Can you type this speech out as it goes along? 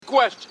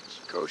questions.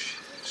 Coach,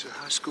 it's a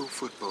high school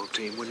football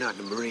team. We're not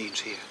the Marines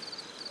here.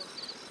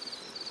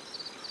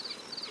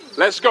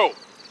 Let's go.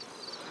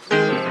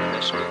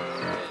 Let's go.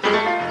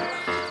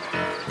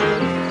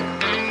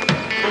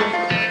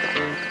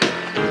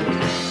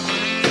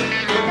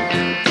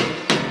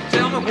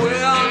 Tell me where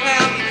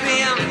have you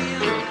been,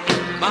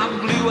 my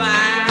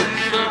blue-eyed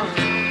son?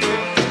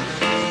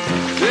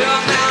 Where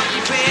have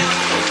you been,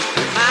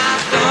 my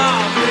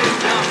darling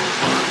number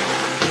one?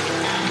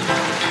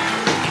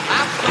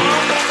 I've come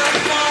on the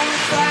wrong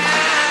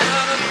side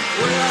of the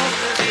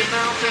well-listed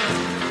mountain.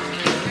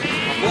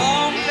 I've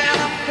walked and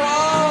I've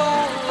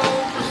crawled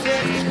over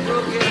six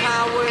crooked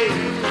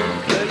highways,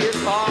 but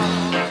it's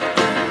hard.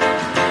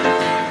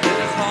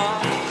 It's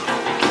hard.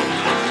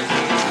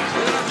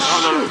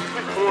 No.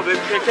 Come on, baby.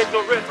 Can't take no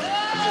risk.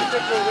 Can't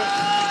take no risk.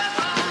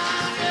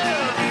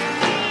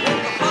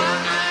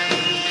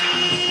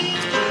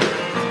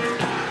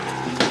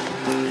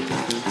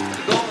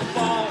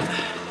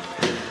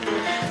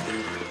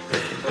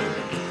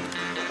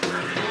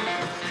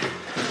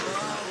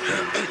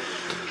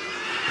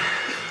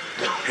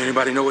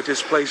 Anybody know what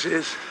this place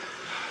is?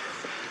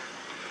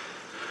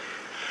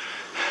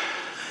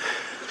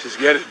 This is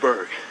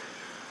Gettysburg.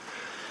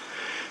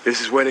 This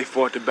is where they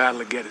fought the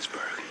Battle of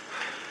Gettysburg.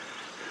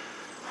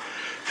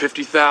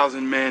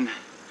 50,000 men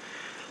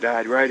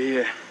died right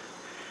here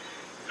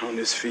on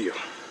this field,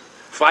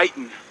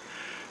 fighting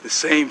the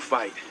same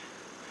fight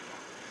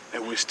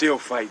that we're still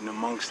fighting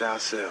amongst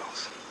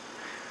ourselves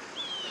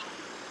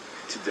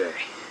today.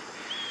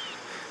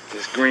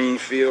 This green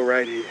field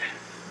right here,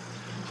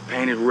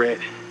 painted red,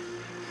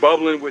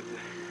 bubbling with the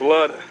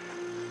blood of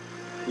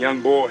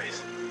young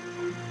boys,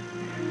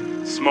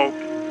 smoke,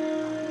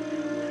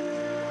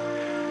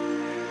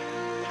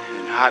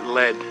 and hot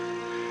lead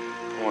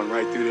pouring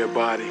right through their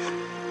bodies.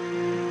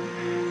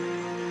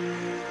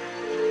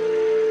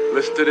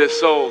 Listen to their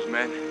souls,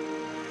 man.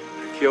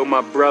 I killed my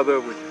brother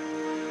with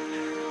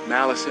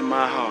malice in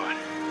my heart.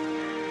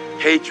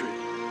 Hatred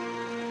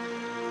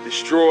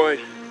destroyed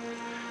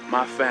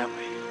my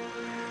family.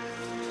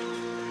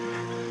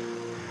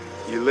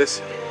 You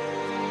listen.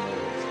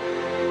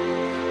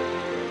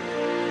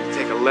 You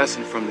take a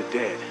lesson from the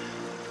dead.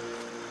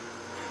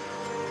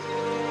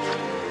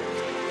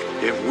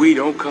 If we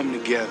don't come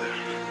together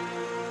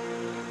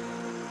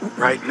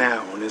right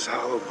now on this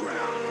hollow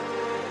ground,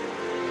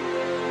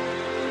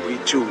 we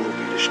too will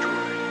be destroyed.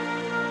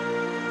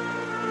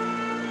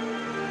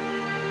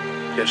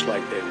 Just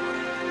like they were.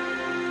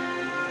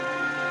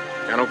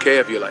 I don't care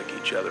if you like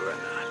each other or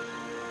not,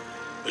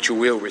 but you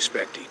will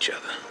respect each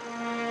other.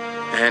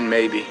 And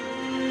maybe,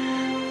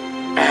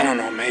 I don't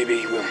know,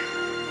 maybe we'll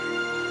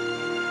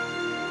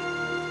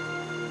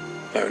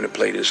learn to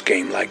play this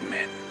game like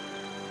men.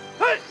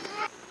 Hey!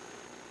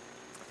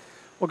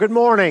 Well, good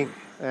morning,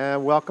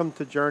 and welcome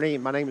to Journey.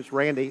 My name is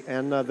Randy,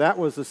 and that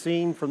was a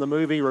scene from the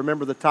movie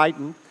Remember the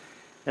Titan,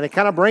 and it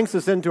kind of brings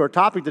us into our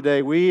topic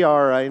today. We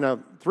are in a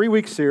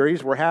 3-week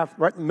series. We're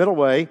right in the middle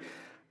way,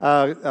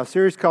 a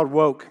series called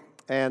Woke,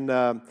 and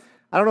I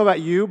don't know about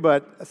you,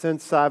 but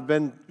since I've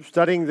been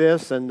studying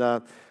this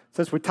and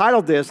since we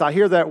titled this, I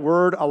hear that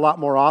word a lot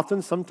more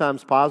often,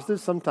 sometimes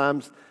positive,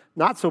 sometimes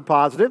not so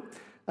positive.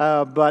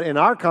 But in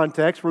our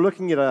context, we're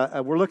looking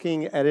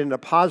at it in a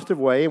positive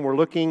way, and we're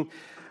looking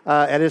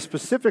at it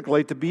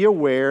specifically to be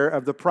aware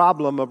of the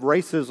problem of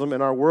racism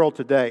in our world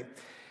today.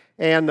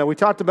 And we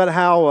talked about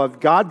how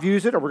God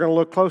views it, or we're going to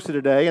look closely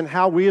today, and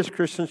how we as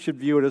Christians should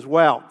view it as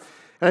well.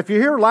 And if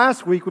you're here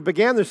last week, we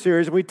began this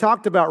series, and we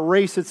talked about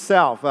race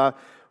itself.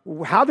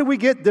 How do we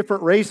get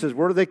different races?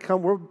 Where do they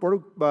come? Where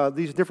do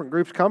these different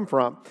groups come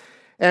from?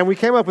 And we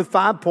came up with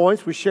 5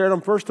 points. We shared them.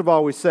 First of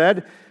all, we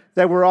said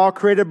that we're all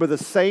created by the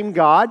same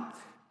God,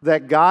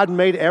 that God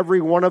made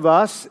every one of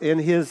us in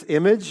His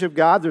image of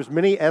God. There's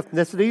many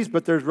ethnicities,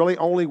 but there's really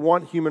only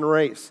one human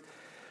race.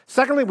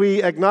 Secondly,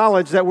 we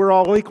acknowledge that we're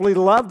all equally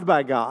loved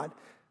by God,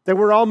 that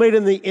we're all made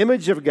in the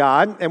image of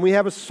God, and we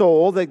have a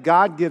soul that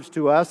God gives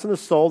to us and a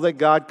soul that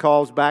God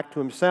calls back to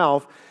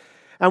Himself.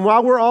 And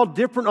while we're all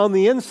different on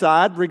the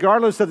inside,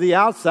 regardless of the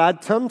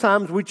outside,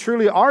 sometimes we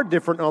truly are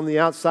different on the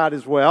outside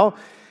as well.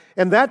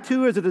 And that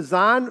too is a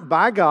design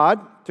by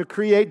God to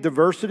create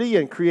diversity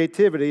and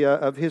creativity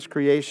of His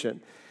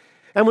creation.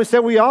 And we said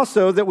we all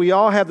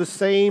have the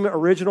same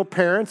original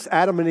parents,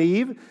 Adam and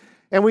Eve.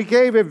 And we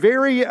gave a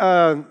very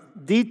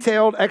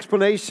detailed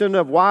explanation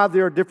of why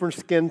there are different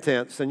skin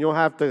tints. And you'll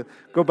have to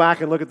go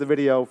back and look at the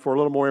video for a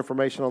little more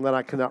information on that.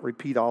 I cannot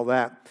repeat all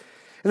that.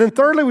 And then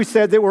thirdly, we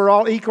said that we're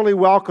all equally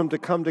welcome to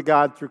come to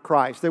God through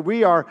Christ, that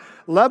we are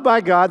loved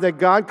by God, that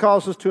God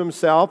calls us to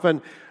Himself.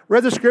 And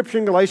read the scripture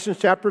in Galatians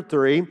chapter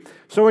 3.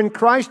 So in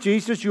Christ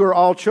Jesus, you are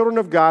all children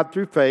of God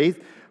through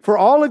faith. For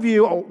all of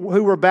you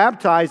who were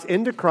baptized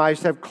into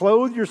Christ have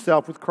clothed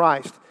yourself with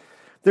Christ.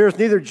 There is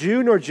neither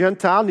Jew nor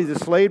Gentile, neither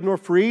slave nor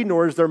free,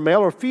 nor is there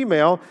male or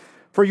female,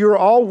 for you are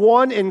all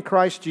one in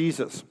Christ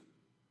Jesus.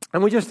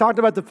 And we just talked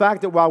about the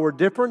fact that while we're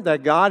different,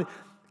 that God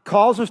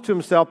calls us to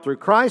Himself through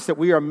Christ, that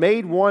we are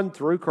made one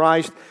through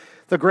Christ.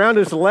 The ground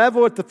is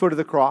level at the foot of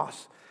the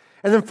cross.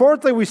 And then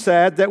fourthly, we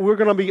said that we're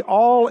going to be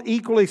all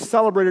equally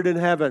celebrated in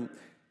heaven.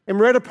 And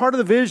we read a part of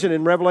the vision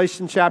in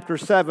Revelation chapter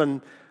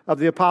 7 of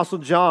the Apostle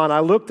John. I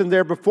looked, and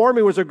there before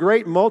me was a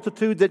great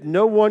multitude that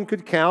no one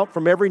could count,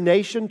 from every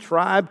nation,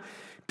 tribe,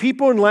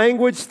 people, and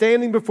language,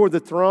 standing before the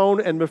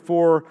throne and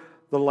before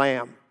the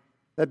Lamb.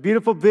 That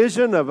beautiful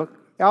vision of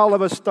all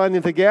of us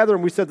standing together,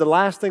 and we said the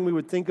last thing we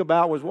would think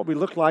about was what we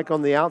look like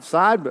on the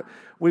outside, but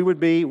we would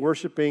be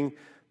worshiping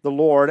the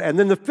Lord. And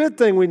then the fifth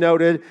thing we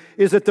noted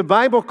is that the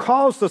Bible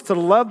calls us to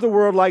love the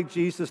world like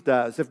Jesus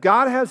does. If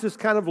God has this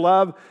kind of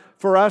love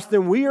for us,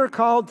 then we are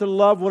called to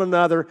love one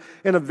another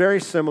in a very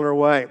similar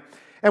way.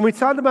 And we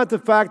talked about the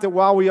fact that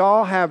while we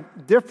all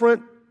have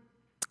different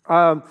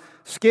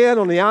skin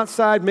on the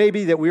outside,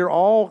 maybe that we are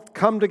all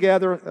come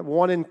together,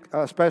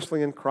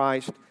 especially in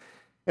Christ.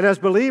 And as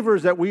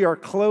believers, that we are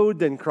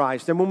clothed in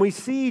Christ. And when we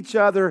see each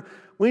other,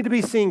 we need to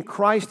be seeing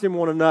Christ in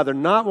one another,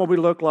 not what we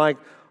look like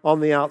on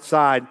the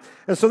outside.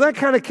 And so that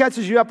kind of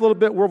catches you up a little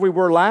bit where we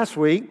were last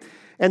week.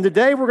 And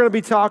today we're going to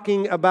be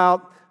talking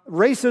about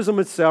racism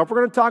itself. We're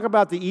going to talk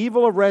about the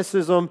evil of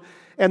racism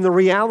and the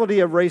reality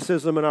of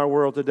racism in our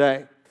world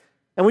today.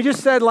 And we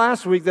just said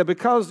last week that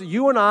because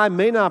you and I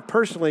may not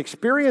personally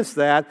experience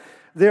that,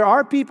 there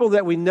are people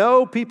that we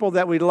know, people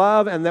that we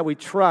love, and that we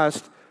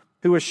trust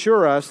who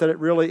assure us that it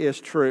really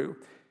is true.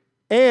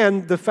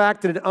 And the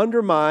fact that it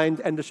undermines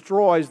and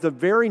destroys the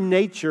very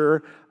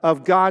nature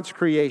of God's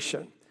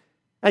creation.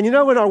 And you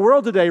know, in our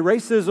world today,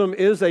 racism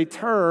is a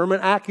term,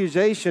 an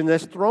accusation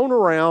that's thrown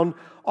around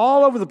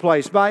all over the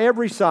place, by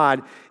every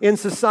side, in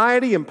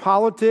society, in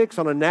politics,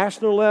 on a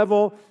national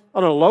level,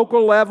 on a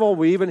local level.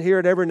 We even hear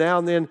it every now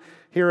and then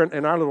here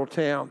in our little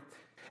town.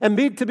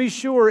 And to be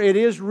sure, it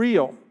is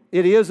real.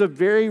 It is a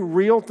very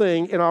real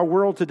thing in our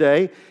world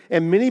today,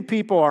 and many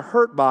people are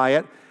hurt by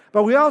it.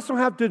 But we also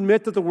have to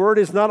admit that the word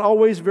is not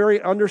always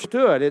very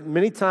understood. It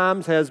many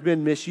times has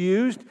been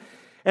misused,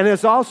 and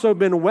has also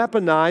been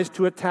weaponized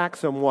to attack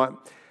someone.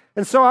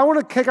 And so I want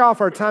to kick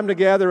off our time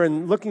together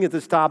and looking at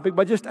this topic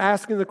by just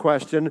asking the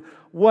question,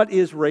 what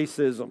is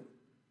racism?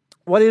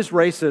 What is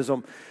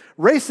racism?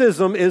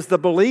 Racism is the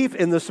belief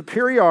in the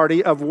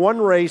superiority of one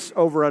race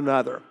over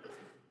another.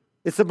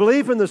 It's a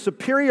belief in the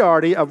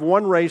superiority of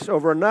one race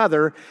over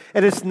another,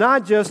 and it's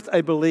not just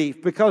a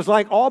belief, because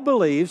like all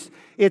beliefs,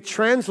 it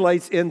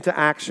translates into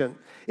action.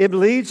 It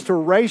leads to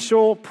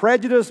racial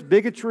prejudice,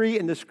 bigotry,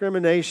 and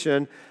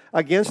discrimination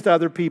against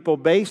other people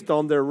based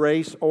on their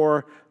race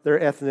or their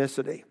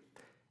ethnicity.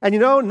 And you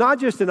know, not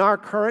just in our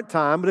current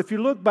time, but if you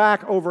look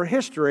back over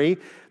history,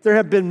 there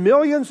have been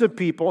millions of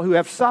people who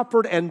have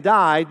suffered and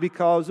died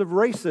because of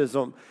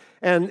racism.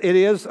 And it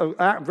is,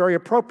 very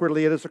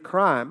appropriately, it is a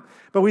crime.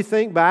 But we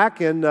think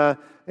back in the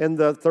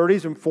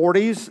 30s and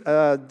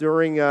 40s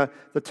during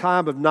the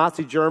time of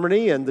Nazi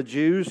Germany and the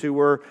Jews who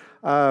were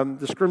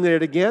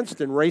discriminated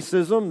against and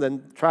racism,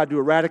 then tried to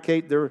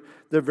eradicate their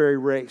very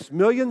race.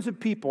 Millions of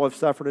people have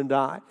suffered and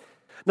died.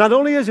 Not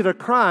only is it a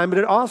crime, but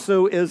it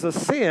also is a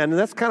sin, and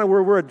that's kind of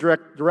where we're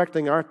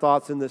directing our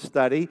thoughts in this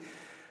study.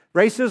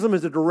 Racism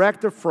is a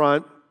direct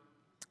affront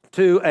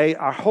to a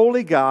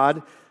holy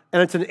God,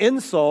 and it's an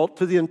insult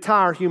to the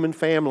entire human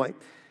family.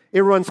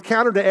 It runs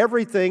counter to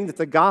everything that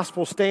the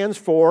gospel stands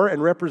for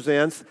and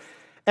represents,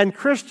 and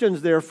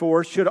Christians,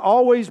 therefore, should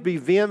always be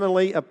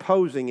vehemently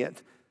opposing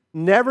it.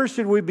 Never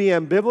should we be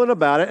ambivalent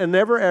about it, and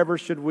never ever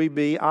should we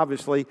be,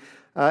 obviously,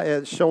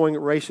 showing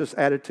racist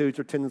attitudes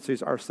or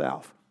tendencies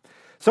ourselves.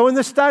 So in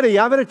this study,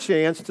 I've had a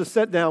chance to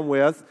sit down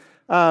with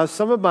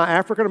some of my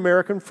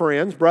African-American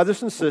friends,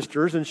 brothers and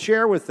sisters, and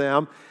share with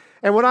them.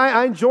 And what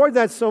I enjoyed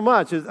that so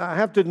much is, I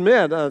have to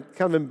admit,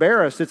 kind of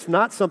embarrassed, it's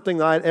not something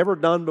that I had ever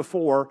done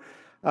before,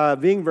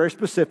 being very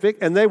specific.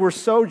 And they were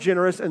so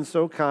generous and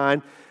so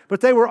kind. But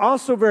they were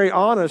also very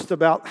honest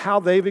about how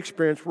they've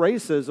experienced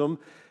racism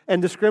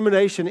and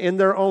discrimination in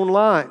their own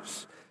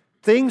lives.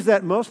 Things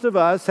that most of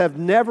us have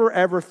never,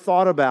 ever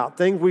thought about.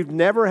 Things we've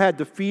never had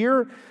to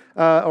fear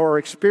or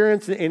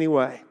experience in any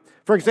way.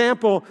 For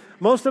example,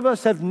 most of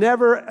us have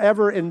never,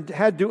 ever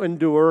had to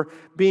endure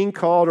being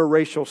called a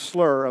racial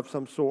slur of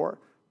some sort.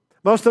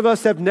 Most of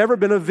us have never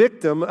been a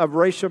victim of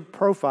racial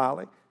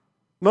profiling.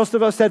 Most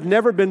of us have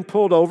never been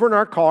pulled over in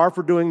our car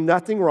for doing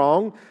nothing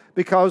wrong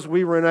because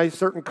we were in a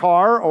certain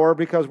car or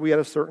because we had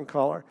a certain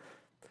color.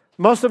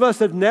 Most of us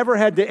have never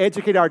had to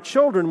educate our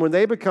children when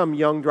they become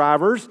young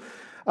drivers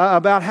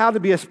about how to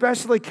be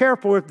especially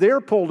careful if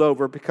they're pulled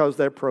over because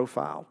they're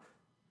profiled.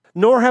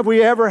 Nor have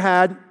we ever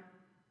had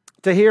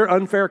to hear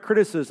unfair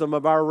criticism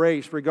of our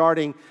race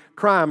regarding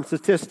crime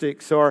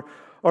statistics or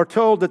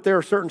told that there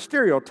are certain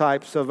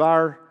stereotypes of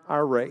our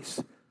race.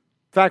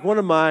 In fact, one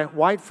of my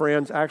white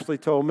friends actually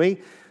told me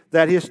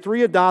that his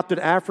 3 adopted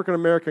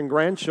African-American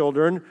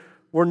grandchildren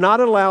were not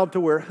allowed to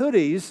wear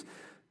hoodies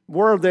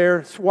where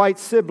their white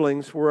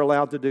siblings were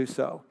allowed to do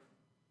so.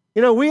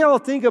 You know, we all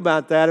think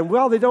about that, and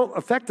while they don't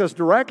affect us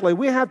directly,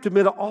 we have to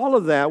admit all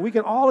of that. We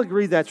can all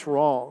agree that's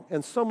wrong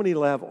in so many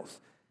levels.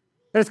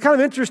 And it's kind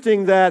of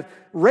interesting that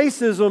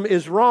racism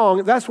is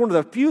wrong. That's one of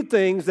the few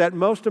things that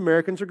most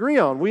Americans agree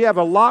on. We have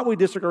a lot we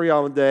disagree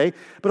on today,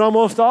 but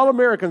almost all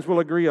Americans will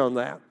agree on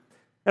that.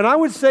 And I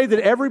would say that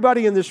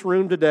everybody in this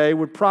room today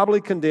would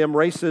probably condemn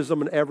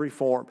racism in every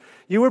form.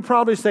 You would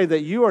probably say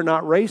that you are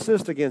not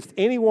racist against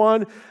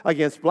anyone,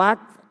 against black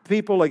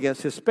people,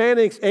 against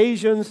Hispanics,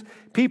 Asians,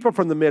 people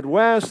from the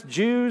Midwest,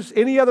 Jews,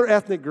 any other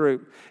ethnic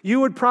group. You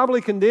would probably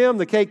condemn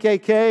the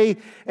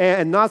KKK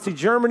and Nazi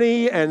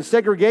Germany and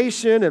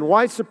segregation and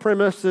white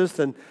supremacists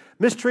and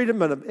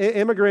mistreatment of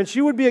immigrants.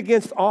 You would be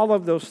against all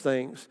of those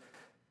things.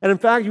 And in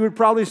fact, you would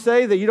probably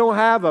say that you don't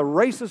have a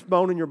racist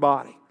bone in your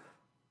body.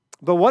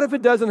 But what if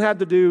it doesn't have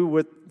to do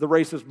with the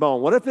racist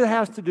bone? What if it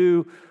has to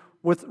do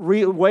with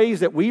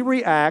ways that we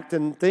react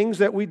and things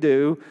that we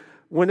do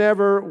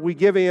whenever we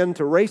give in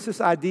to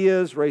racist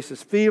ideas,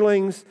 racist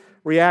feelings,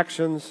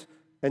 reactions,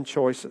 and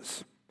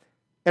choices?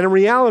 And in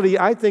reality,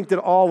 I think that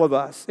all of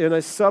us, in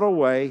a subtle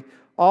way,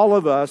 all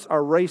of us are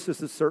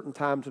racist at certain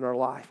times in our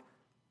life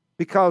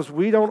because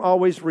we don't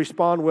always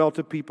respond well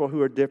to people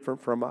who are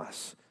different from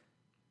us.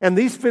 And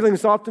these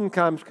feelings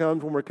oftentimes come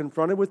when we're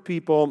confronted with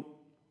people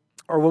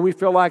or when we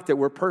feel like that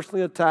we're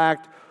personally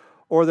attacked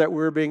or that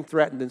we're being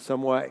threatened in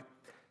some way.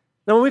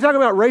 Now, when we talk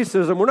about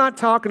racism, we're not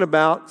talking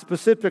about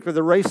specifically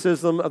the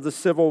racism of the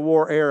Civil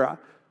War era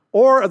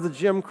or of the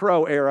Jim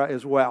Crow era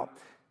as well.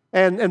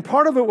 And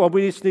part of it, what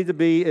we just need to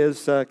be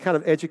is kind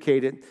of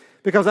educated.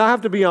 Because I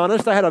have to be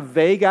honest, I had a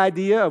vague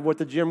idea of what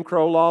the Jim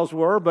Crow laws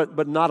were,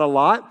 but not a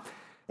lot.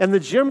 And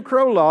the Jim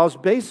Crow laws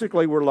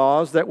basically were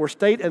laws that were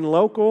state and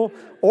local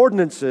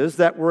ordinances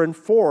that were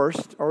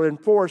enforced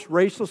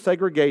racial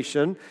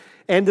segregation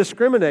and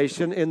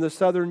discrimination in the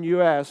southern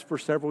U.S. for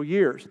several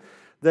years.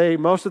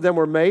 Most of them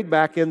were made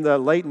back in the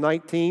late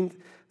 19th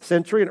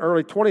century and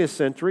early 20th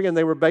century, and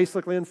they were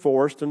basically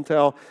enforced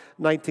until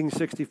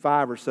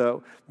 1965 or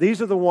so.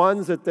 These are the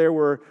ones that there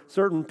were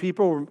certain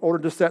people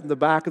ordered to sit in the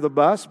back of the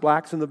bus,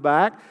 blacks in the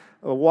back,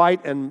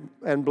 white and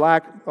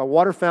black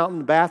water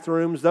fountain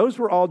bathrooms. Those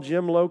were all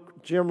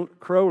Jim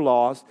Crow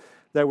laws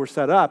that were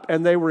set up,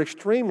 and they were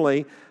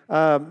extremely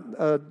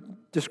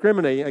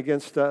discriminating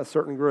against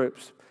certain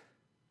groups.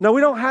 Now,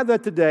 we don't have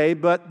that today,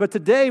 but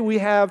today we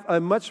have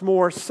a much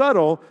more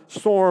subtle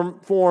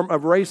form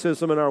of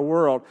racism in our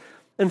world.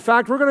 In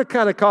fact, we're going to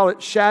kind of call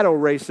it shadow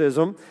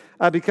racism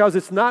because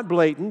it's not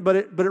blatant, but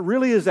it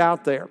really is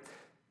out there.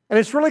 And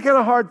it's really kind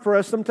of hard for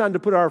us sometimes to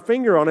put our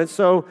finger on it,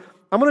 so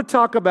I'm going to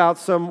talk about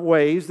some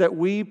ways that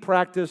we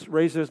practice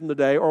racism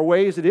today, or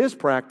ways it is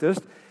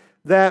practiced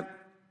that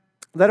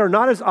are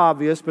not as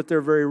obvious, but they're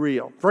very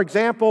real. For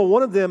example,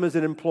 one of them is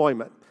in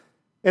employment.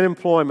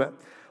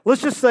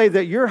 Let's just say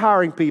that you're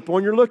hiring people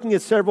and you're looking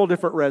at several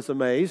different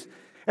resumes,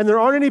 and there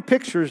aren't any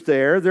pictures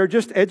there. They're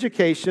just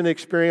education,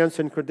 experience,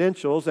 and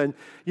credentials. And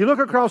you look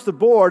across the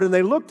board, and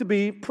they look to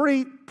be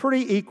pretty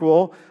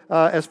equal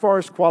as far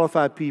as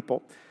qualified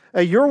people.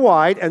 You're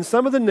white, and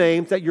some of the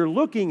names that you're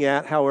looking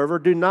at, however,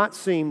 do not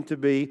seem to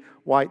be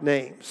white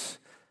names.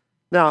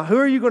 Now, who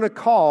are you going to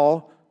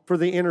call for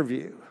the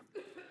interview?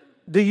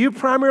 Do you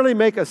primarily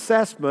make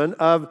assessment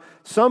of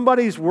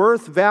somebody's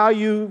worth,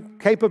 value,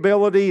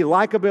 capability,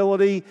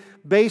 likability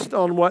based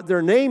on what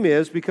their name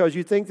is because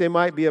you think they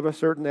might be of a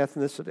certain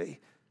ethnicity?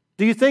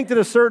 Do you think that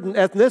a certain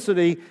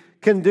ethnicity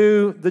can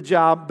do the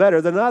job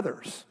better than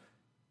others?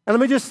 And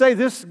let me just say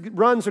this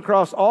runs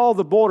across all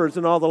the borders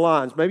and all the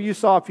lines. Maybe you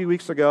saw a few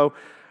weeks ago,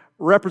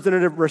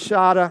 Representative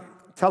Rashida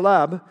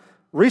Tlaib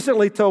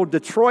recently told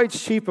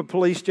Detroit's Chief of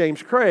Police,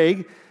 James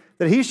Craig,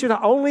 that he should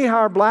only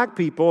hire black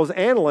people as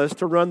analysts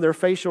to run their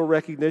facial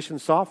recognition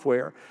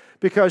software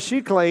because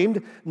she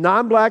claimed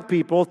non-black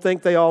people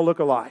think they all look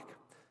alike.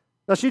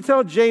 Now, she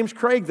told James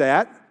Craig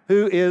that,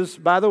 who is,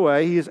 by the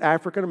way, he is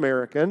African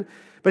American,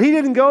 but he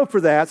didn't go for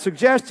that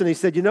suggestion. He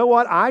said, you know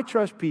what, I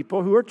trust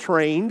people who are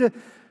trained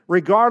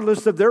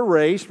regardless of their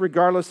race,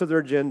 regardless of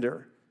their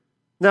gender.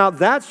 Now,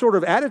 that sort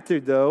of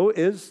attitude, though,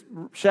 is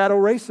shadow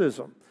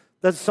racism,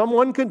 that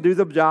someone can do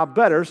the job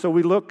better, so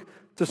we look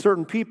to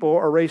certain people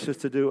or races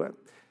to do it.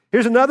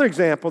 Here's another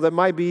example that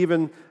might be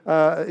even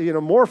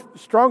more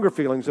stronger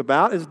feelings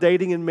about is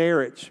dating and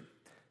marriage.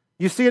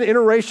 You see an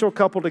interracial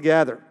couple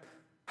together.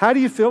 How do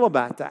you feel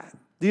about that?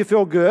 Do you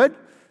feel good?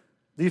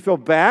 Do you feel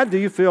bad? Do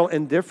you feel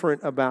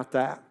indifferent about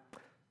that?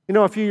 You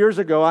know, a few years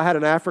ago, I had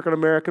an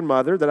African-American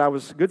mother that I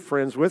was good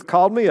friends with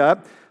called me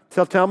up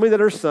to tell me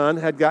that her son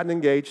had gotten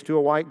engaged to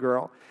a white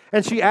girl.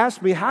 And she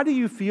asked me, how do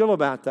you feel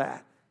about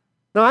that?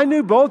 Now, I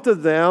knew both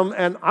of them,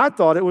 and I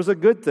thought it was a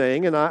good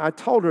thing, and I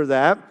told her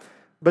that,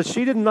 but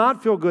she did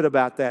not feel good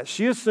about that.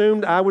 She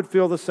assumed I would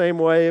feel the same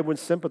way and would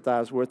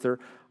sympathize with her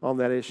on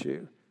that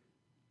issue.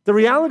 The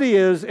reality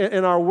is,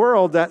 in our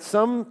world, that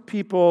some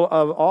people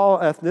of all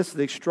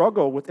ethnicities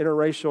struggle with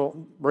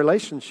interracial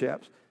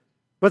relationships.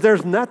 But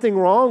there's nothing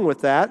wrong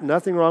with that,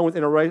 nothing wrong with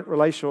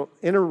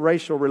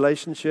interracial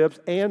relationships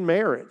and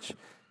marriage.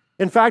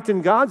 In fact,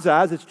 in God's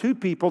eyes, it's two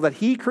people that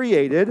He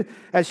created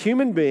as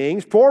human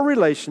beings for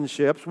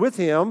relationships with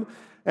Him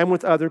and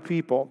with other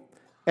people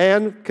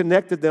and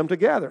connected them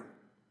together.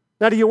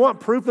 Now, do you want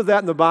proof of that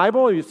in the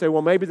Bible? You say,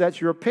 well, maybe that's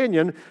your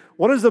opinion.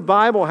 What does the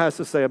Bible has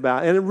to say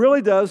about it? And it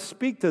really does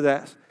speak to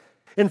that.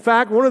 In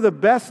fact, one of the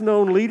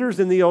best-known leaders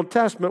in the Old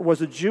Testament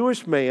was a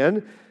Jewish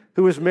man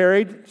who was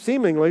married,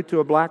 seemingly, to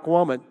a black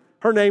woman.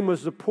 Her name was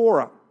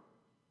Zipporah.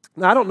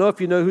 Now, I don't know if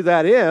you know who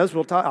that is.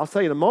 I'll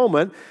tell you in a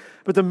moment.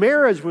 But the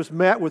marriage was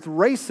met with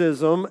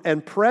racism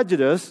and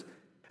prejudice.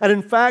 And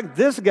in fact,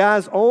 this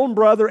guy's own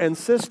brother and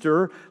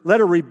sister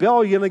led a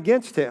rebellion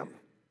against him.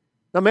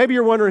 Now, maybe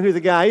you're wondering who the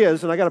guy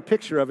is, and I got a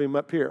picture of him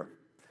up here.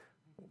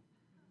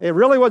 It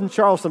really wasn't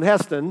Charleston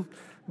Heston,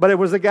 but it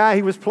was a guy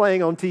he was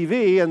playing on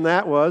TV, and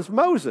that was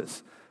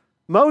Moses.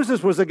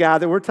 Moses was the guy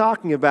that we're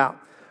talking about.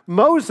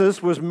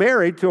 Moses was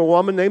married to a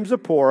woman named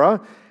Zipporah,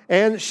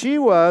 and she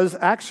was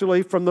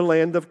actually from the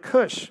land of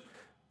Cush,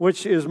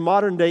 which is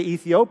modern-day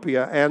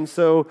Ethiopia. And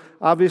so,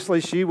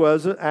 obviously, she's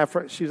an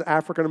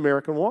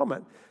African-American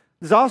woman.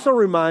 This also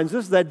reminds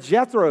us that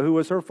Jethro, who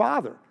was her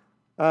father,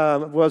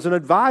 was an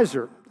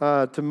advisor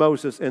to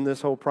Moses in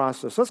this whole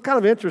process. So it's kind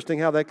of interesting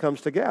how that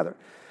comes together.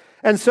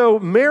 And so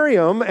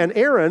Miriam and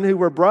Aaron, who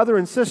were brother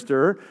and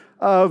sister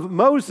of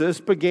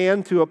Moses,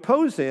 began to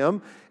oppose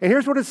him. And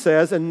here's what it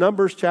says in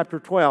Numbers chapter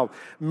 12.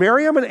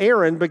 Miriam and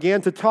Aaron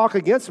began to talk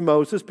against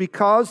Moses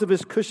because of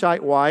his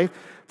Cushite wife,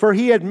 for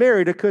he had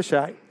married a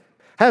Cushite.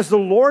 Has the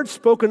Lord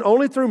spoken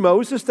only through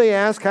Moses, they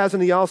asked.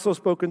 Hasn't he also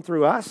spoken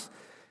through us?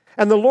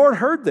 And the Lord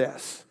heard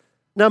this.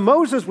 Now,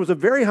 Moses was a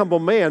very humble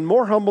man,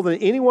 more humble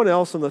than anyone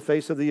else on the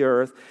face of the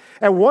earth.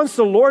 And once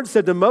the Lord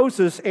said to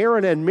Moses,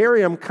 Aaron, and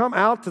Miriam, come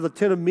out to the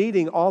tent of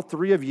meeting, all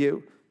three of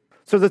you.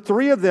 So the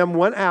three of them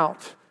went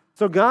out.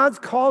 So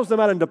God calls them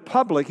out into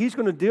public. He's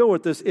going to deal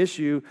with this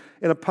issue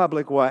in a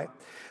public way.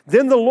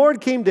 Then the Lord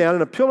came down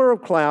in a pillar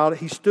of cloud.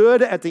 He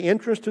stood at the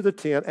entrance to the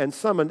tent and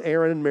summoned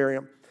Aaron and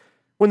Miriam.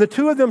 When the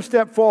two of them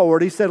stepped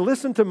forward, he said,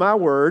 listen to my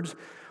words.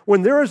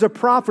 When there is a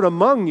prophet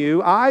among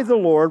you, I, the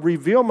Lord,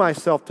 reveal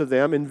myself to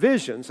them in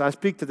visions. I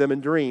speak to them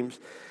in dreams.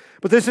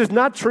 But this is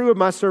not true of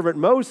my servant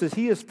Moses.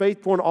 He is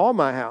faithful in all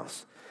my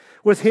house.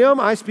 With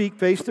him I speak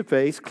face to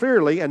face,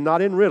 clearly and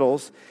not in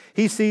riddles.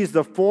 He sees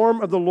the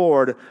form of the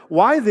Lord.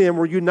 Why then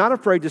were you not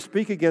afraid to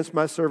speak against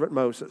my servant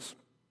Moses?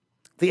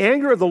 The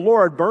anger of the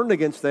Lord burned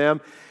against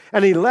them,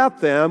 and he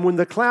left them. When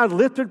the cloud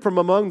lifted from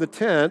above the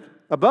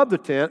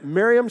tent,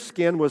 Miriam's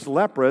skin was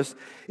leprous.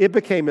 It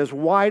became as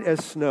white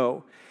as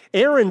snow.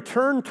 Aaron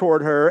turned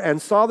toward her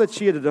and saw that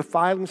she had a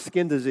defiling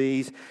skin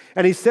disease.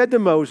 And he said to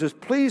Moses,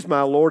 please,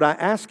 my Lord, I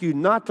ask you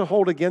not to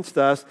hold against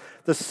us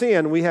the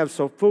sin we have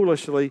so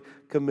foolishly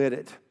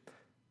committed.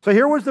 So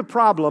here was the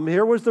problem.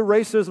 Here was the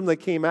racism that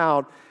came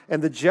out,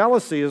 and the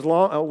jealousy is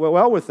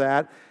well with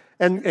that.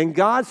 And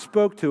God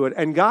spoke to it.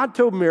 And God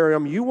told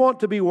Miriam, you want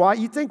to be white?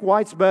 You think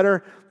white's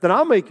better? Then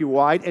I'll make you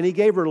white. And he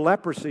gave her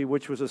leprosy,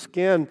 which was a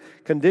skin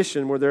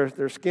condition where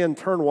their skin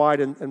turned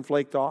white and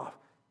flaked off.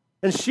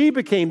 And she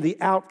became the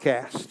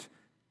outcast.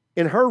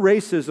 In her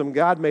racism,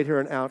 God made her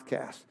an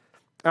outcast.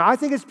 Now, I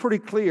think it's pretty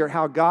clear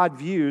how God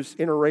views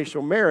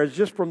interracial marriage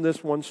just from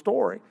this one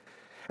story.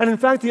 And in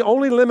fact, the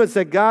only limits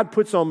that God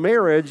puts on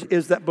marriage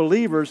is that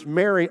believers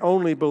marry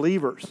only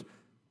believers.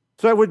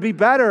 So it would be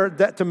better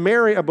to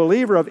marry a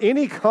believer of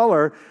any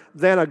color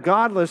than a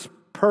godless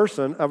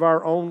person of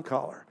our own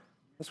color.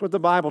 That's what the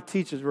Bible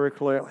teaches very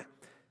clearly.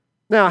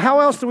 Now,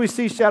 how else do we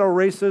see shadow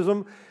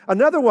racism?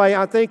 Another way,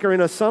 I think, are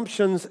in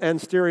assumptions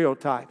and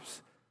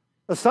stereotypes.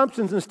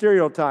 Assumptions and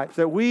stereotypes,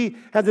 that we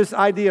have this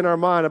idea in our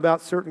mind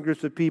about certain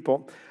groups of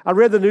people. I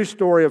read the news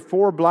story of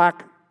 4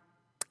 black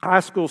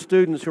high school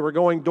students who were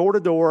going door to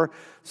door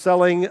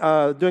selling,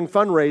 doing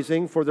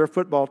fundraising for their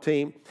football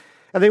team.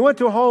 And they went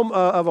to a home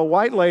of a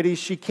white lady.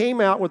 She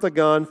came out with a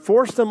gun,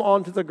 forced them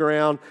onto the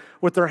ground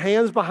with their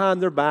hands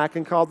behind their back,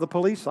 and called the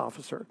police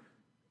officer.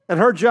 And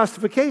her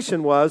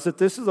justification was that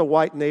this is a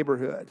white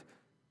neighborhood.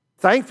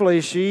 Thankfully,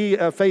 she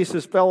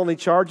faces felony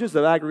charges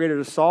of aggravated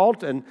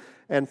assault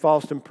and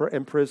false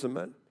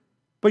imprisonment.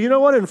 But you know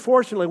what?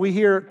 Unfortunately, we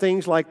hear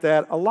things like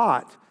that a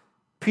lot.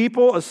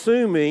 People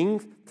assuming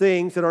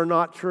things that are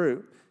not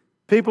true.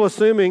 People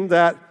assuming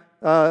that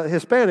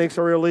Hispanics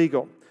are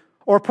illegal.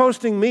 Or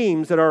posting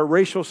memes that are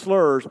racial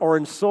slurs or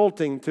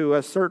insulting to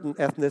a certain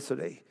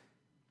ethnicity.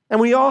 And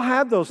we all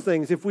have those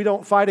things. If we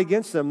don't fight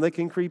against them, they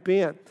can creep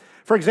in.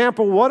 For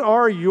example, what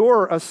are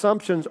your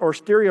assumptions or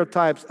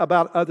stereotypes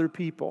about other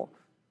people?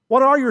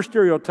 What are your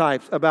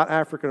stereotypes about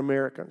African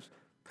Americans?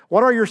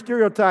 What are your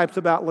stereotypes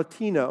about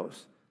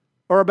Latinos,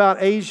 or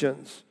about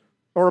Asians,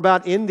 or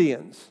about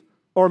Indians,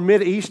 or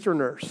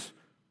Mid-Easterners,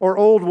 or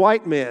old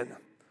white men,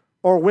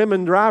 or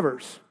women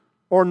drivers,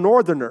 or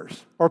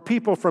Northerners, or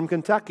people from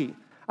Kentucky?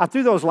 I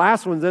threw those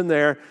last ones in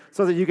there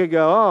so that you could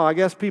go, oh, I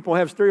guess people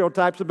have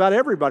stereotypes about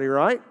everybody,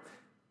 right?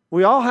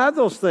 We all have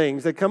those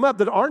things that come up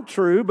that aren't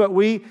true, but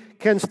we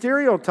can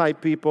stereotype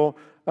people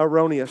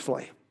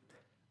erroneously.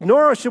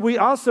 Nor should we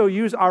also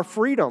use our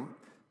freedom,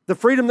 the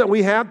freedom that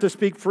we have to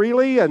speak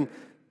freely and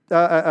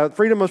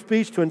freedom of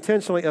speech to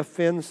intentionally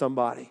offend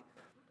somebody.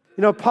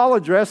 You know, Paul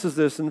addresses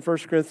this in 1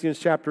 Corinthians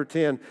chapter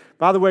 10.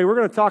 By the way, we're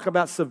going to talk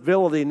about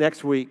civility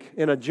next week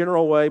in a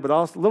general way, but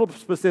also a little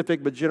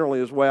specific, but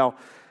generally as well.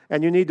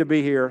 and you need to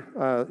be here.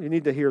 You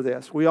need to hear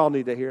this. We all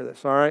need to hear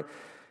this, all right?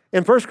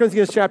 In 1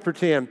 Corinthians chapter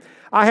 10,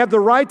 I have the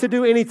right to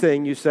do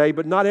anything, you say,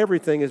 but not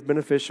everything is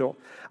beneficial.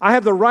 I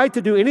have the right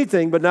to do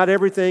anything, but not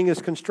everything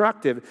is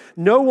constructive.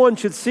 No one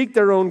should seek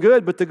their own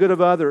good, but the good of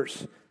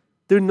others.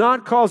 Do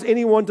not cause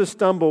anyone to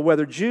stumble,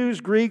 whether Jews,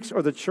 Greeks,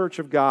 or the church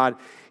of God,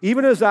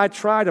 even as I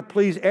try to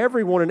please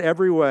everyone in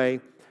every way,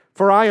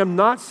 for I am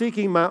not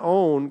seeking my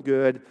own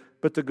good,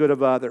 but the good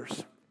of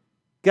others.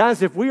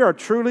 Guys, if we are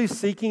truly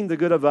seeking the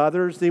good of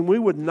others, then we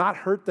would not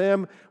hurt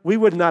them. We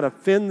would not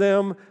offend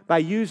them by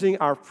using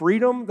our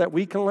freedom that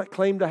we can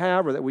claim to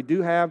have or that we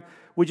do have.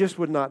 We just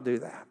would not do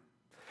that.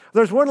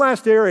 There's one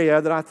last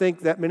area that I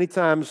think that many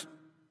times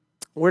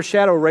where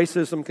shadow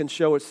racism can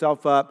show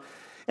itself up,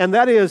 and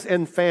that is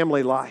in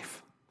family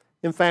life.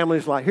 In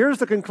family's life. Here's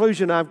the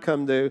conclusion I've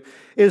come to,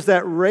 is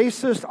that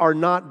racists are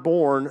not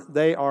born,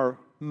 they are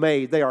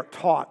made, they are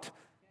taught.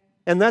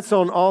 And that's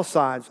on all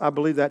sides. I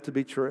believe that to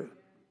be true.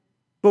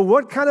 But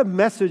what kind of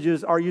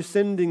messages are you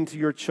sending to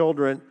your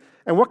children,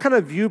 and what kind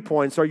of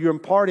viewpoints are you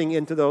imparting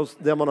into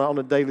them on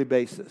a daily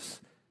basis?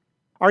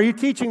 Are you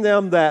teaching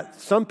them that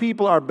some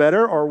people are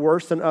better or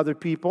worse than other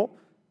people?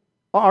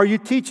 Are you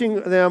teaching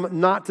them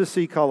not to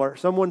see color?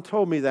 Someone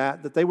told me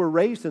that they were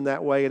raised in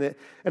that way, and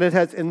it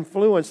has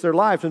influenced their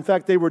lives. In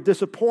fact, they were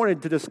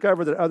disappointed to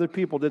discover that other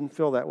people didn't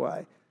feel that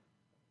way.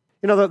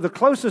 You know, the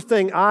closest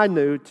thing I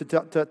knew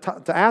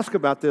to ask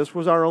about this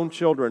was our own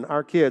children,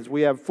 our kids.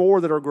 We have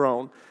 4 that are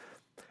grown.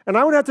 And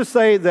I would have to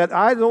say that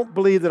I don't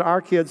believe that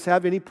our kids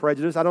have any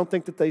prejudice. I don't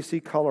think that they see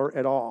color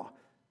at all.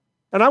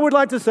 And I would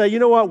like to say, you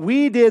know what,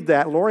 we did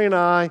that. Lori and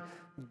I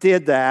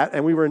did that,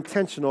 and we were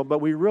intentional, but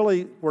we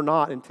really were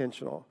not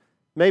intentional.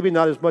 Maybe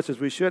not as much as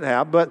we should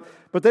have, but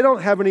they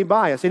don't have any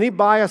bias. Any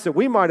bias that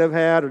we might have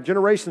had or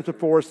generations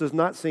before us does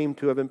not seem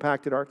to have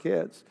impacted our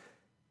kids.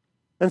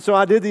 And so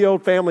I did the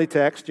old family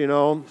text,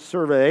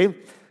 survey,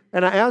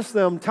 and I asked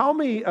them, tell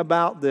me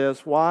about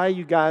this, why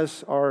you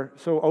guys are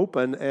so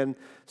open and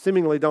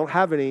seemingly don't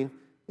have any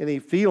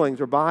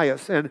feelings or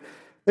bias. And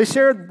they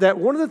shared that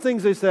one of the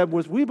things they said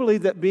was, we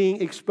believe that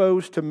being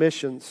exposed to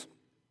missions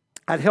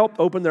had helped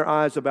open their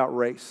eyes about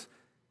race.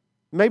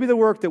 Maybe the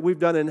work that we've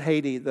done in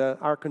Haiti,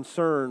 our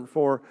concern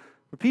for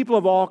people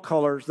of all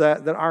colors,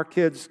 that our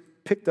kids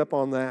picked up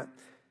on that.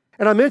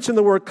 And I mentioned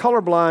the word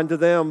colorblind to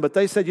them, but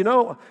they said,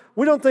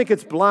 we don't think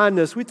it's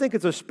blindness. We think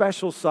it's a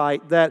special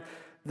sight that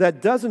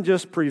doesn't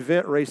just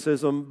prevent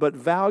racism, but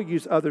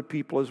values other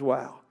people as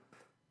well.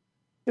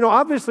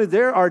 Obviously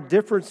there are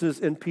differences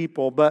in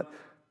people, but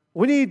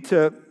we need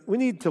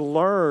to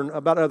learn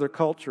about other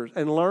cultures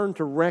and learn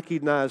to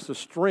recognize the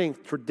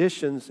strength,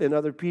 traditions in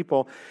other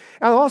people,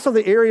 and also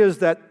the areas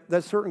that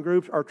certain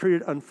groups are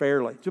treated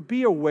unfairly. To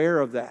be aware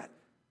of that,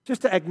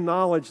 just to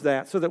acknowledge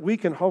that so that we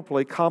can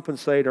hopefully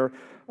compensate or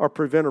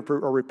prevent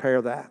or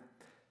repair that.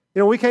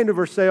 We came to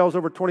Versailles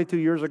over 22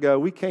 years ago.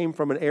 We came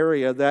from an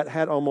area that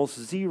had almost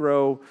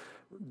zero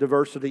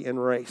diversity in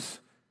race.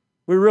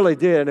 We really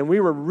did, and we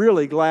were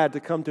really glad to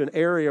come to an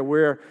area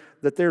where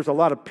that there's a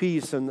lot of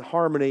peace and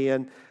harmony,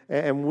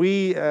 and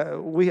we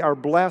are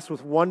blessed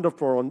with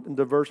wonderful and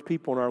diverse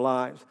people in our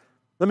lives.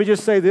 Let me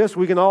just say this,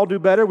 we can all do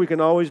better, we can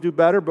always do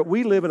better, but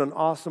we live in an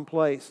awesome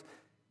place.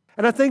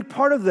 And I think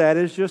part of that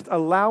is just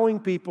allowing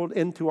people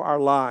into our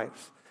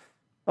lives,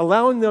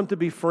 allowing them to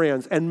be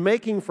friends and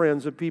making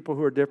friends of people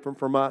who are different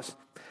from us.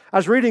 I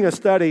was reading a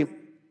study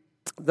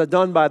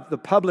done by the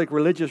Public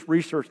Religious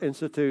Research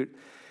Institute,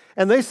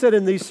 and they said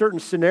in these certain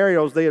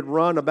scenarios they had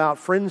run about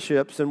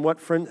friendships and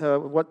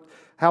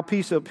how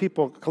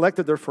people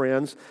collected their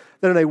friends,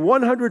 that in a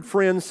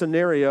 100-friend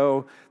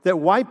scenario, that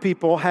white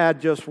people had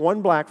just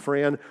one black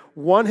friend,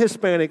 one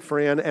Hispanic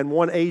friend, and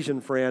one Asian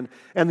friend,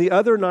 and the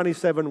other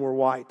 97 were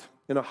white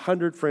in a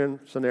 100-friend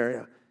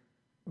scenario.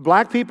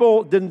 Black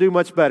people didn't do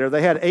much better.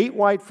 They had 8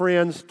 white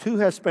friends, 2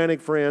 Hispanic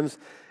friends,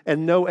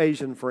 and no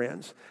Asian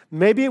friends.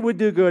 Maybe it would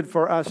do good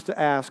for us to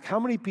ask, how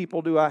many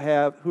people do I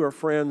have who are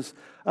friends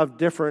of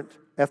different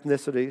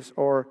ethnicities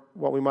or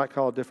what we might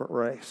call a different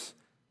race?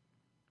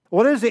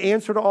 What is the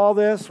answer to all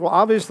this? Well,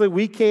 obviously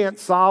we can't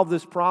solve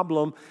this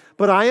problem,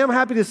 but I am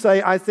happy to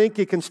say I think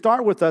it can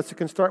start with us. It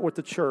can start with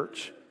the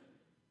church.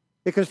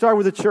 It can start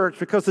with the church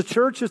because the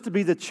church is to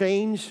be the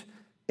change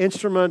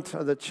instrument,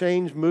 the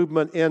change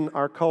movement in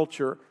our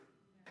culture.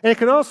 And it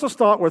can also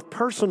start with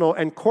personal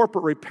and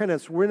corporate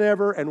repentance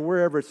whenever and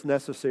wherever it's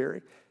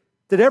necessary.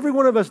 That every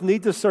one of us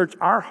need to search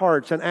our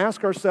hearts and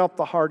ask ourselves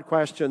the hard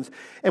questions.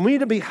 And we need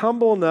to be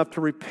humble enough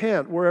to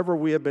repent wherever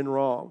we have been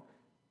wrong.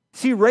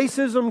 See,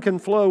 racism can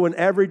flow in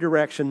every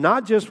direction,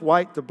 not just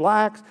white to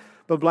blacks,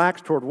 but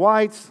blacks toward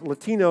whites,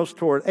 Latinos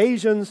toward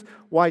Asians,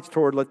 whites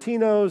toward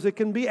Latinos. It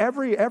can be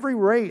every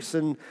race,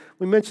 and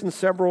we mentioned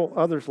several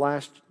others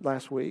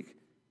last week.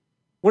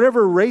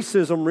 Whenever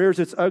racism rears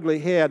its ugly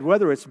head,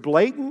 whether it's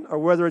blatant or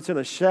whether it's in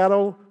a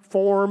shadow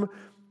form,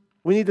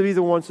 we need to be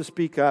the ones to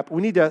speak up.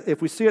 We need to,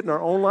 if we see it in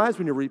our own lives,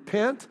 we need to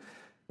repent.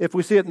 If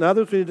we see it in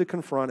others, we need to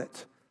confront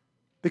it.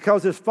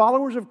 Because as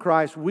followers of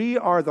Christ, we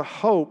are the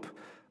hope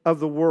of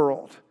the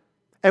world.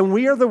 And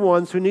we are the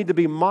ones who need to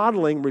be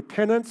modeling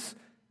repentance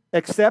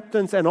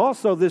acceptance, and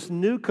also this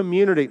new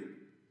community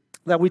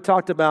that we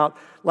talked about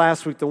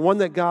last week, the one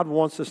that God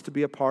wants us to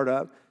be a part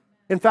of.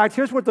 In fact,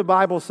 here's what the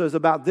Bible says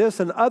about this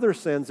and other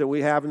sins that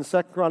we have in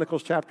 2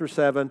 Chronicles chapter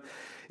 7.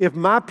 If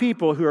my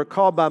people who are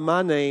called by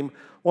my name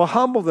will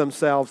humble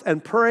themselves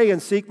and pray and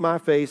seek my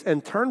face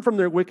and turn from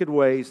their wicked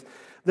ways,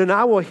 then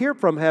I will hear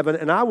from heaven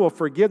and I will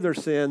forgive their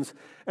sins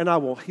and I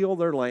will heal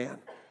their land.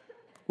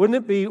 Wouldn't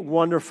it be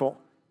wonderful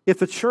if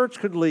the church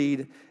could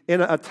lead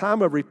in a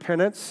time of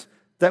repentance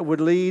that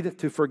would lead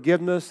to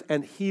forgiveness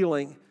and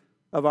healing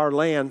of our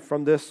land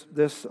from this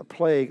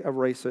plague of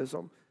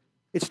racism?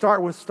 It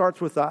starts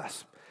with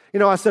us. You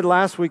know, I said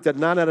last week that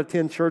 9 out of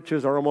 10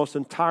 churches are almost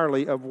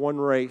entirely of one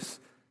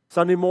race.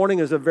 Sunday morning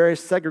is a very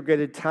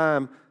segregated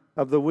time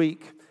of the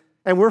week.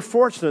 And we're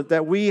fortunate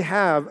that we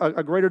have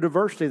a greater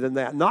diversity than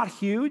that. Not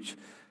huge,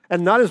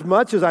 and not as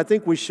much as I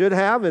think we should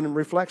have in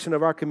reflection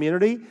of our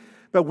community,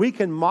 but we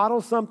can model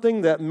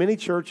something that many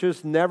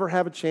churches never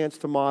have a chance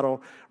to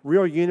model: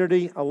 real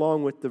unity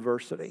along with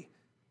diversity.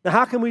 Now,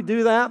 how can we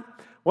do that?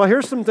 Well,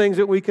 here's some things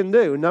that we can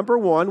do. Number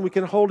one, we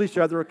can hold each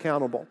other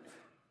accountable.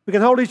 We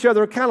can hold each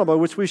other accountable,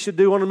 which we should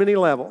do on many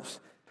levels.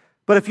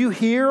 But if you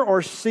hear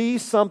or see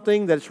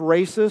something that's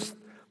racist,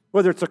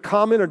 whether it's a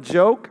comment or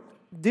joke,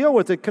 deal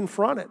with it,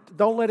 confront it.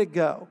 Don't let it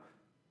go.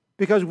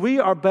 Because we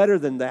are better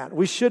than that.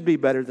 We should be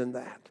better than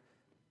that.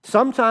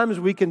 Sometimes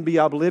we can be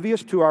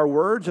oblivious to our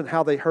words and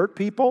how they hurt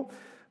people,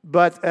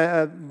 but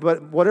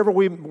whatever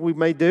we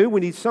may do,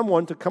 we need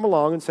someone to come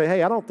along and say,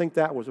 hey, I don't think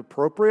that was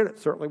appropriate. It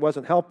certainly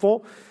wasn't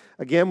helpful.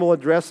 Again, we'll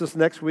address this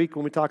next week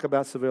when we talk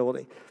about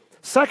civility.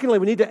 Secondly,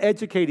 we need to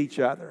educate each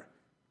other.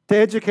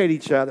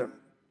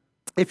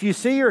 If you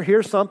see or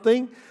hear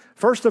something,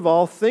 first of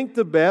all, think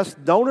the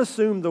best. Don't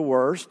assume the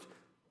worst.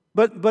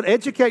 But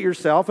educate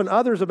yourself and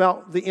others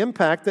about the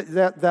impact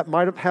that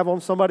might have on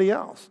somebody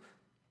else.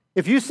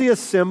 If you see a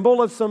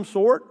symbol of some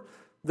sort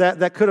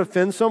that could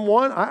offend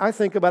someone, I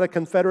think about a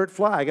Confederate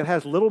flag. It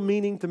has little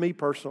meaning to me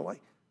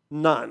personally.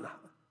 None.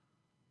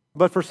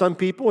 But for some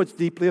people, it's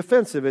deeply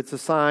offensive. It's a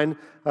sign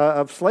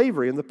of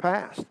slavery in the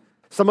past.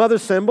 Some other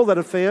symbol that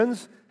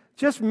offends,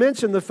 just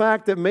mention the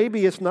fact that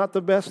maybe it's not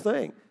the best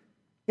thing.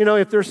 You know,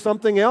 if there's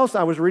something else,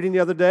 I was reading the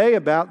other day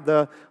about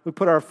we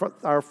put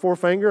our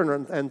forefinger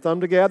and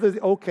thumb together, the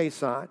OK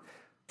sign.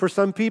 For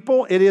some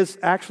people, it is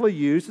actually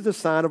used as a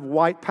sign of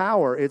white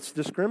power. It's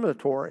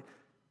discriminatory.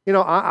 You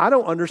know, I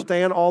don't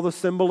understand all the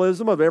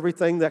symbolism of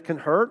everything that can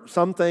hurt.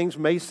 Some things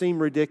may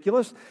seem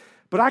ridiculous,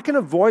 but I can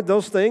avoid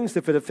those things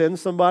if it offends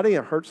somebody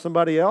and hurts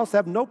somebody else. I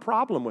have no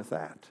problem with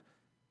that.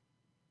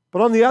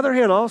 But on the other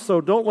hand,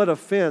 also, don't let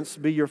offense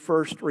be your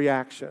first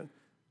reaction.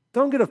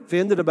 Don't get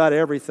offended about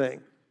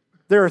everything.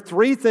 There are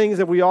 3 things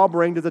that we all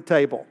bring to the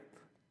table: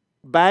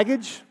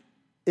 baggage,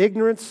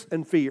 ignorance,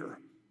 and fear.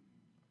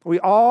 We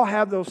all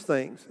have those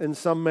things in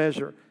some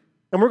measure.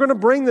 And we're going to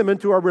bring them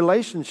into our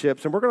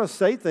relationships, and we're going to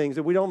say things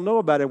that we don't know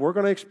about, and we're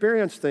going to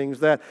experience things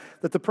that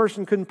the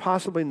person couldn't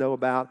possibly know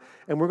about,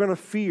 and we're going to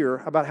fear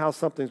about how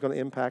something's going to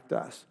impact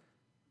us.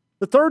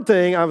 The third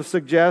thing I would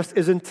suggest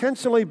is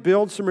intentionally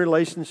build some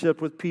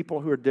relationship with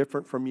people who are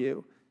different from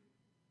you.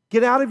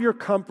 Get out of your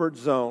comfort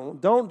zone.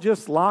 Don't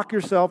just lock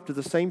yourself to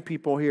the same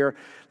people here.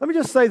 Let me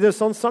just say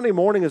this, on Sunday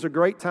morning is a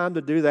great time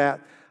to do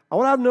that.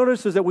 What I've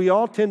noticed is that we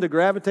all tend to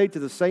gravitate to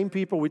the same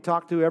people we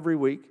talk to every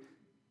week.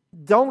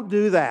 Don't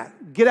do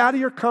that. Get out of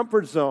your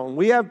comfort zone.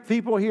 We have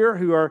people here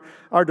who are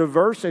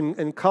diverse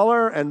in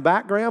color and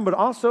background, but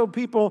also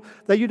people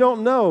that you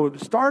don't know.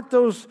 Start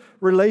those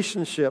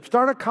relationships.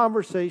 Start a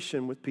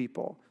conversation with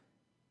people.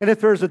 And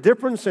if there's a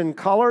difference in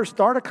color,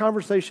 start a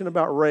conversation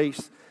about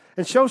race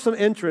and show some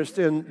interest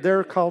in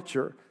their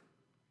culture.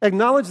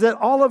 Acknowledge that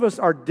all of us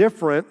are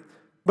different,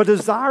 but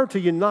desire to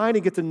unite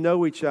and get to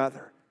know each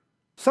other.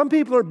 Some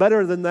people are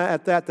better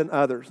at that than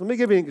others. Let me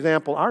give you an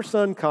example. Our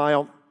son,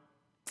 Kyle,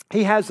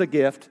 he has a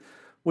gift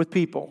with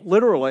people.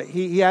 Literally,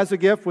 he has a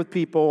gift with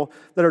people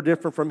that are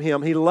different from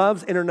him. He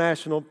loves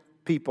international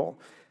people.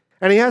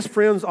 And he has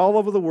friends all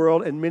over the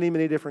world in many,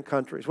 many different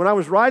countries. When I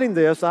was writing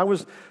this, I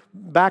was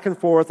back and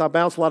forth. I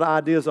bounced a lot of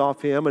ideas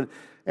off him.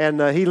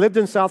 And he lived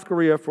in South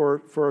Korea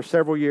for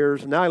several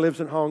years. And now he lives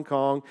in Hong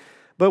Kong.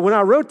 But when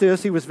I wrote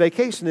this, he was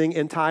vacationing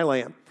in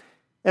Thailand.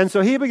 And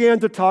so he began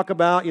to talk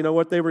about,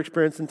 what they were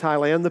experiencing in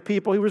Thailand, the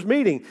people he was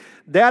meeting.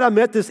 Dad, I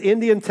met this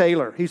Indian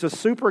tailor. He's a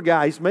super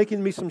guy. He's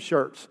making me some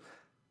shirts.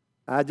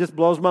 It just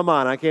blows my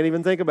mind. I can't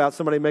even think about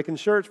somebody making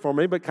shirts for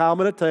me, but Kyle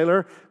met a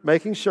tailor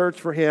making shirts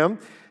for him.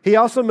 He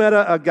also met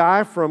a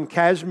guy from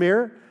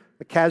Kashmir,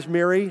 a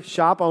Kashmiri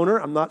shop owner.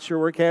 I'm not sure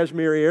where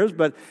Kashmir is,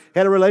 but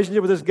had a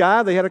relationship with this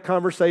guy. They had a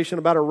conversation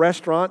about a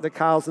restaurant that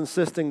Kyle's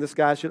insisting this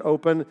guy should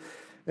open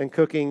and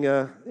cooking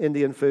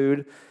Indian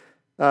food.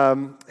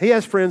 He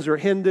has friends who are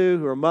Hindu,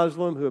 who are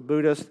Muslim, who are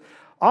Buddhist,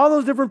 all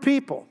those different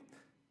people.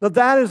 Now,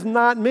 that is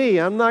not me.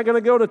 I'm not going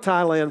to go to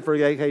Thailand for a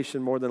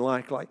vacation more than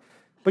likely.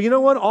 But you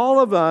know what? All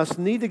of us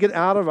need to get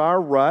out of our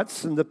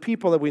ruts and the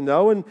people that we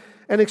know and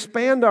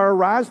expand our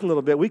horizon a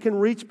little bit. We can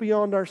reach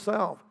beyond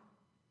ourselves.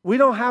 We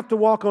don't have to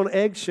walk on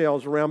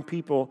eggshells around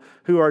people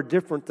who are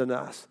different than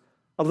us.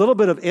 a little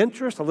bit of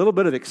interest, a little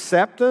bit of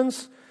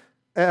acceptance,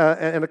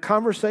 and a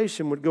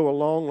conversation would go a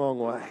long, long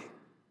way.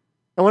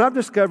 And what I've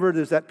discovered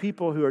is that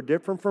people who are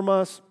different from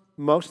us,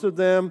 most of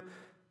them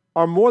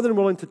are more than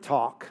willing to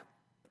talk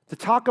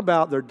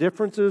about their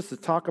differences, to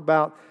talk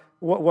about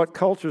what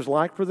culture's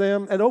like for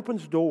them. It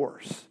opens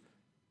doors.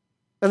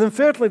 And then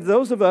fifthly,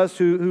 those of us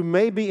who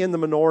may be in the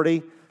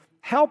minority,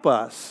 help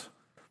us.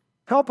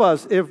 Help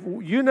us. If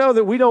you know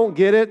that we don't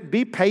get it,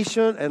 be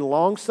patient and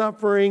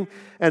long-suffering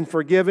and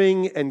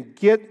forgiving and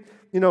get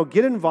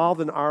involved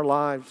in our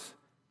lives.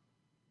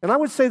 And I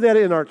would say that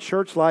in our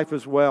church life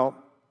as well.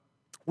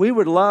 We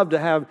would love to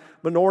have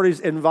minorities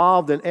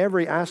involved in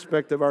every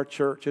aspect of our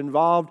church,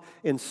 involved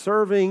in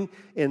serving,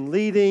 in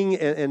leading,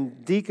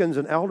 and deacons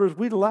and elders.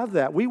 We love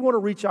that. We want to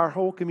reach our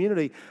whole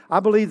community. I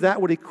believe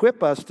that would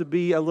equip us to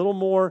be a little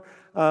more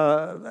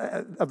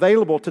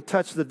available to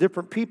touch the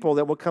different people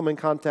that will come in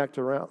contact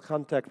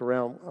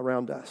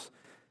around us,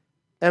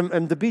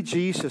 and to be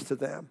Jesus to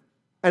them,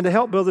 and to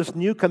help build this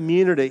new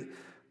community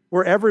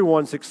where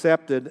everyone's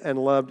accepted and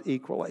loved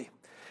equally.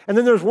 And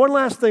then there's one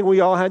last thing we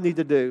all need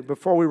to do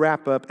before we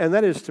wrap up, and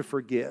that is to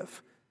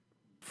forgive.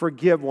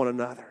 Forgive one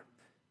another.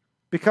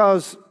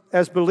 Because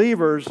as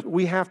believers,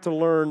 we have to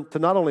learn to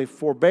not only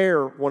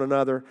forbear one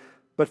another,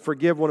 but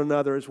forgive one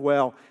another as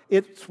well.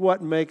 It's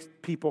what makes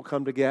people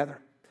come together.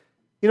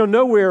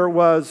 Nowhere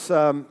was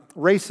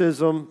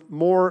racism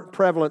more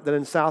prevalent than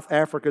in South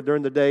Africa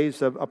during the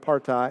days of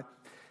apartheid.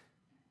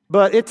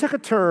 But it took a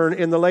turn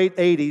in the late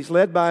 80s,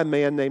 led by a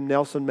man named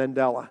Nelson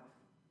Mandela.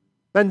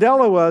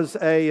 Mandela was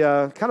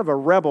a kind of a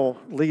rebel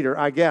leader,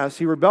 I guess.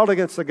 He rebelled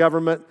against the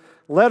government,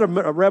 led a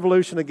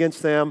revolution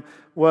against them,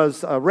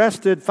 was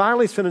arrested,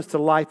 finally sentenced to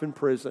life in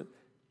prison.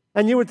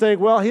 And you would think,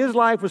 well, his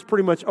life was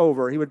pretty much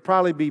over. He would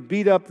probably be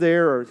beat up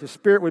there, or his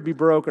spirit would be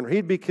broken, or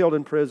he'd be killed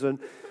in prison.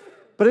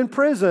 But in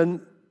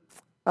prison,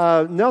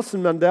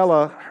 Nelson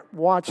Mandela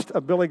watched a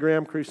Billy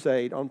Graham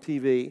crusade on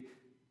TV,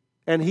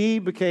 and he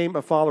became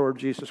a follower of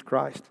Jesus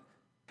Christ.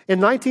 In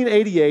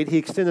 1988, he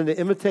extended an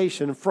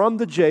invitation from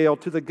the jail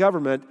to the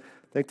government,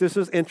 I think this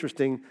is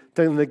interesting,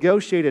 to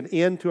negotiate an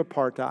end to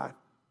apartheid.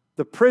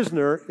 The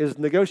prisoner is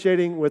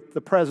negotiating with the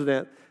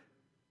president,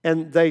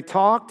 and they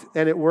talked,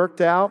 and it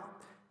worked out,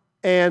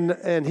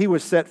 and he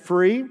was set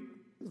free.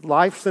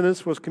 Life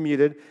sentence was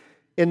commuted.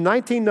 In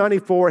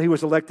 1994, he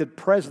was elected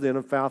president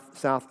of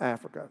South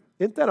Africa.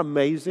 Isn't that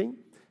amazing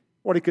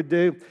what he could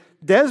do?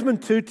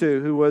 Desmond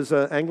Tutu, who was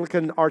an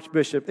Anglican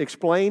archbishop,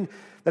 explained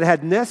that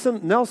had Nelson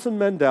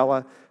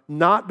Mandela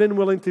not been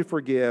willing to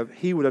forgive,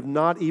 he would have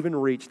not even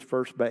reached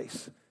first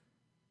base.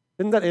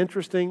 Isn't that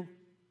interesting?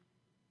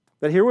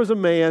 That here was a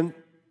man,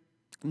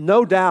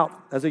 no doubt,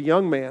 as a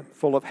young man,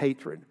 full of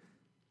hatred.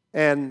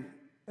 And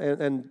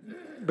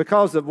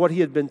because of what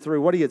he had been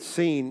through, what he had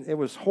seen, it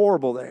was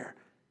horrible there.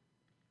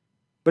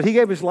 But he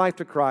gave his life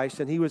to Christ,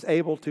 and he was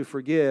able to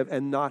forgive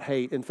and not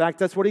hate. In fact,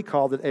 that's what he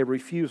called it, a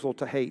refusal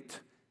to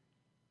hate.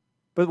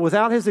 But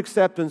without his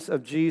acceptance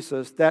of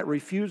Jesus, that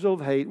refusal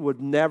of hate would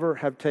never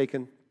have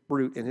taken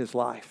root in his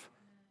life.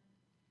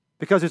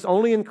 Because it's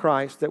only in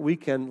Christ that we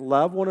can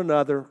love one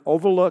another,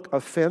 overlook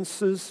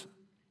offenses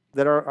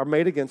that are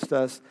made against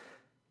us,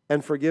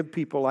 and forgive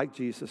people like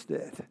Jesus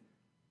did.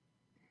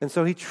 And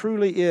so he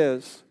truly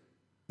is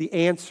the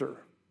answer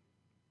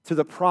to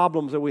the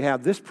problems that we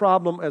have. This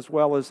problem as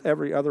well as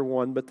every other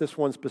one, but this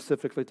one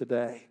specifically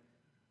today.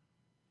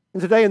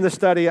 And today in this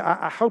study,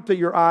 I hope that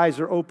your eyes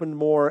are opened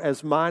more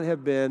as mine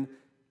have been,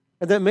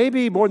 and that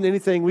maybe more than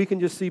anything, we can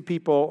just see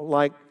people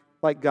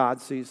like God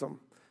sees them.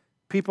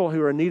 People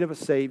who are in need of a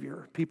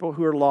Savior, people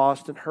who are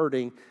lost and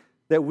hurting,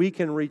 that we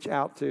can reach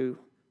out to,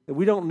 that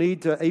we don't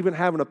need to even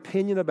have an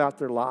opinion about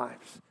their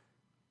lives.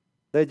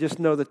 They just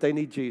know that they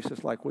need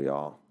Jesus like we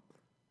all.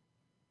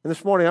 And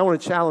this morning, I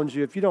want to challenge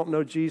you, if you don't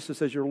know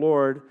Jesus as your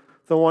Lord,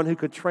 the one who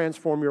could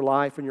transform your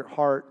life and your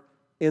heart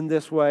in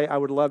this way, I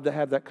would love to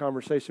have that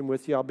conversation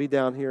with you. I'll be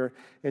down here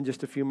in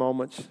just a few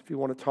moments if you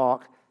want to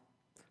talk.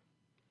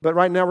 But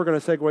right now we're going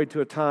to segue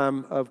to a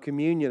time of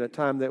communion, a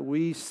time that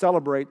we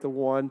celebrate the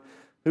one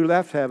who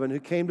left heaven,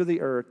 who came to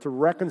the earth to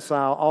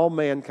reconcile all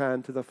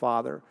mankind to the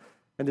Father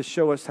and to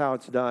show us how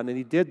it's done. And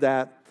he did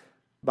that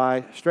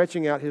by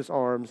stretching out his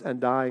arms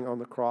and dying on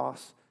the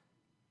cross.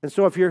 And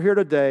so if you're here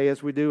today,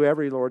 as we do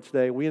every Lord's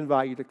Day, we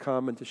invite you to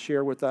come and to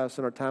share with us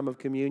in our time of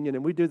communion.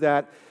 And we do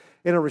that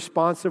in a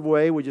responsive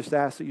way. We just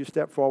ask that you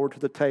step forward to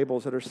the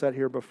tables that are set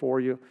here before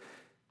you.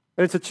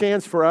 And it's a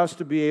chance for us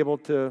to be able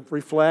to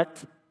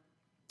reflect,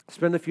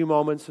 spend a few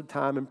moments of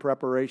time in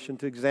preparation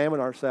to examine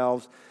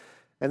ourselves,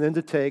 and then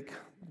to take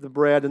the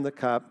bread and the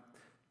cup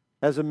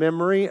as a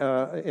memory,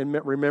 in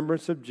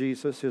remembrance of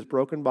Jesus, his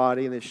broken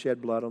body and his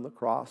shed blood on the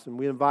cross. And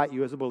we invite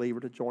you as a believer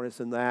to join us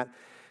in that.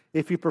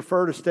 If you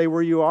prefer to stay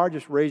where you are,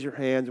 just raise your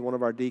hands, and one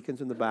of our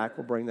deacons in the back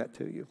will bring that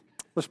to you.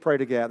 Let's pray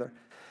together.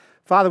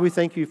 Father, we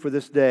thank you for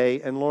this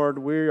day, and Lord,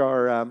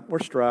 we're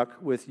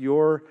struck with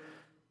your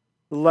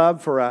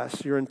love for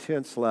us, your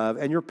intense love,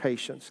 and your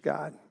patience,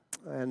 God.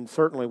 And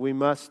certainly we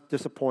must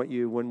disappoint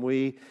you when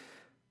we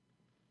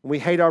We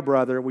hate our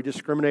brother. We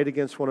discriminate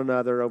against one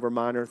another over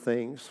minor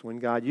things. When,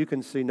 God, you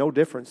can see no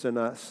difference in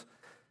us,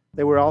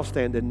 that we all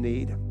stand in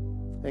need.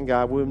 And,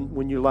 God,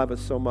 when you love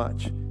us so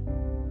much.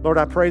 Lord,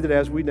 I pray that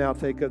as we now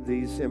take of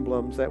these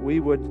emblems, that we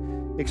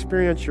would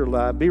experience your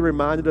love, be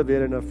reminded of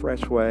it in a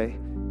fresh way,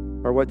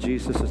 or what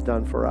Jesus has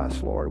done for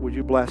us, Lord. Would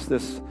you bless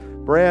this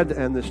bread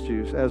and this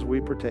juice as we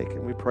partake,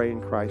 and we pray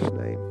in Christ's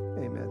name.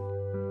 Amen.